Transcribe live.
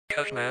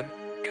Coachman.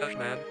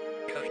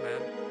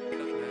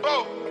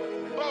 Bo.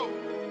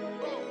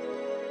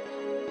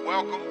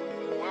 Welcome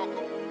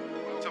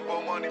to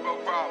Bo Money, Bo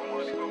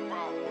Problems.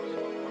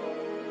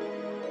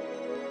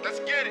 Let's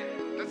get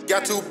it.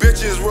 Got two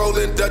bitches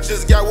rolling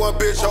Dutchess, got one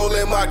bitch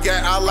holding my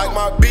gat. I like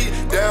my beat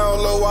down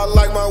low, I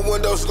like my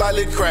window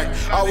slightly cracked.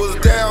 I was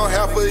down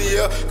half a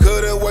year,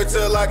 couldn't wait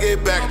till I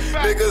get back.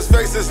 Niggas'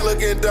 faces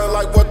looking dumb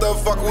like what the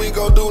fuck we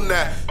gon' do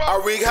now? I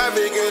wreak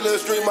havoc in the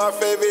street, my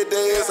favorite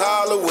day is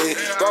Halloween.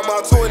 Got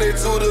my 22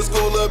 to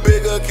school, the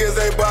bigger kids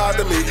ain't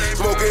bother me.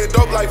 Smoking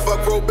dope like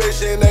fuck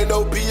probation, ain't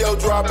no PO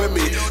dropping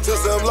me. Took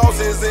some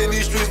losses in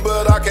these streets,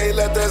 but I can't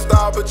let that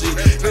stop a G.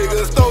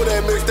 Niggas throw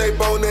that mixtape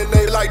on and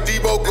they like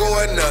D.bo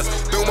going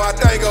nuts. Do my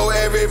thing, go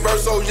every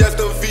verse, so yes,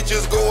 the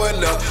features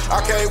going up. I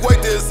can't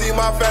wait to see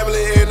my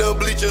family in the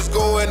bleachers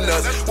going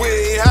nuts. We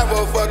ain't have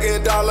a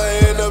fucking dollar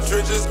in them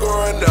trenches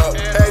growing up.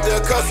 Had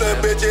to cuss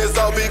them bitches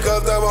out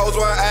because them hoes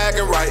weren't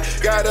acting right.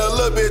 Got a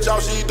little bitch,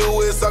 all she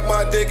do is suck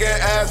my dick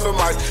and ask for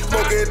mice.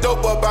 Smoking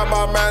dope up by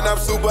my mind, I'm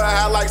super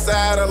high like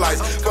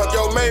satellites. Fuck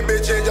your main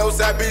bitch and your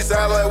sappy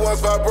salad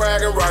once for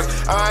bragging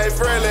rights. I ain't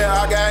friendly,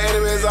 I got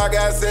enemies, I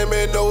got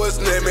semen, no it's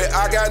limit.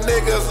 I got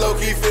niggas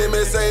low-key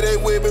feeling, say they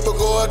with me but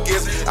go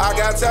against. I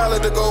got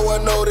talent to go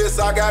unnoticed,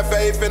 I got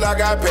faith and I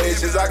got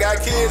patience. I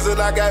got kids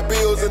and I got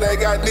bills and they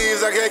got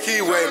needs, I can't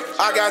keep waiting.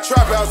 I got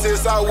trap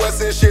houses out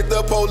west and shit,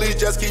 the police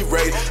just keep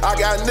raiding. I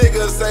got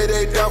niggas say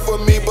they down for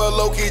me but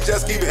low-key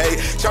just keep hate.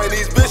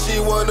 Chinese bitch, she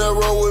wanna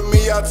roll with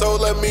me, I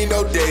told her me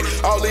no day.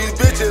 All these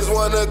bitches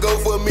wanna go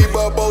for me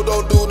but Bo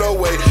don't do no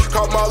way.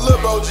 Call my lil'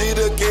 bro G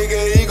the king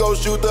and he gon'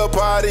 shoot the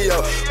party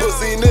up.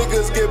 Pussy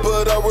niggas get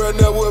put up real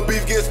never when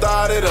beef get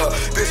started up.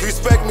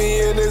 Disrespect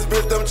me in this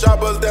bitch, them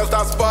choppers they'll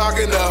start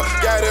sparking up.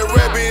 Got a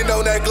red bean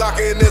on that Glock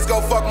and this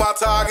gon' fuck my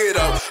target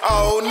up. I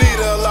don't need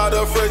a lot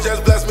of friends,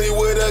 just bless me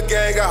with a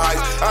gang of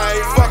heights. I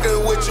ain't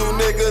fucking with you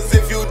niggas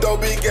if you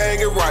don't be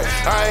ganging right.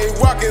 I ain't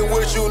rocking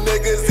with you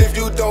niggas if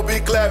you don't be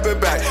clapping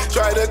back.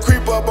 Try to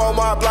creep up on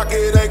my block,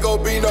 it ain't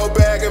gon' be no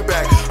bagging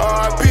back.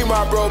 R.I.P.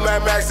 my bro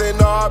Mad Max and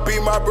R.I.P.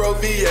 my bro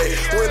VA.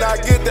 When I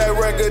get that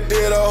record,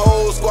 then the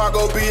whole squad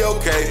gon' be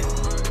okay.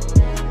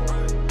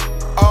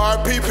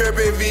 R.I.P.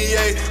 Pimpin'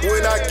 VA.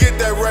 When I get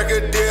that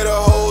record, then the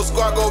whole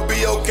squad gon'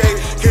 be okay.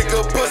 Kick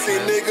a pussy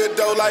nigga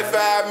though like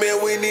 5 men,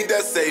 we need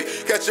that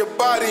safe. Catch your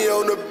body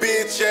on the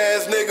bitch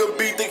ass nigga,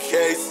 beat the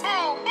case.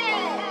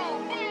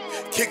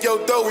 Kick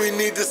your dough, we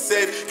need to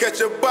save. Catch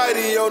your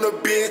body on a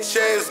bitch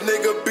ass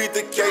nigga, beat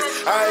the case.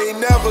 I ain't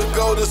never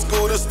go to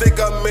school, the stick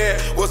up man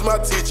was my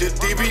teacher.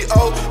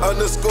 DBO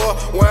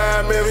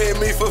 _YMM hit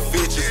me for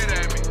features.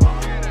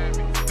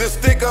 The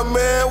sticker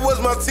man was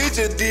my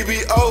teacher.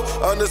 DBO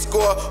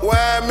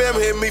 _YMM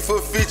hit me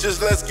for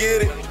features. Let's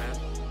get it.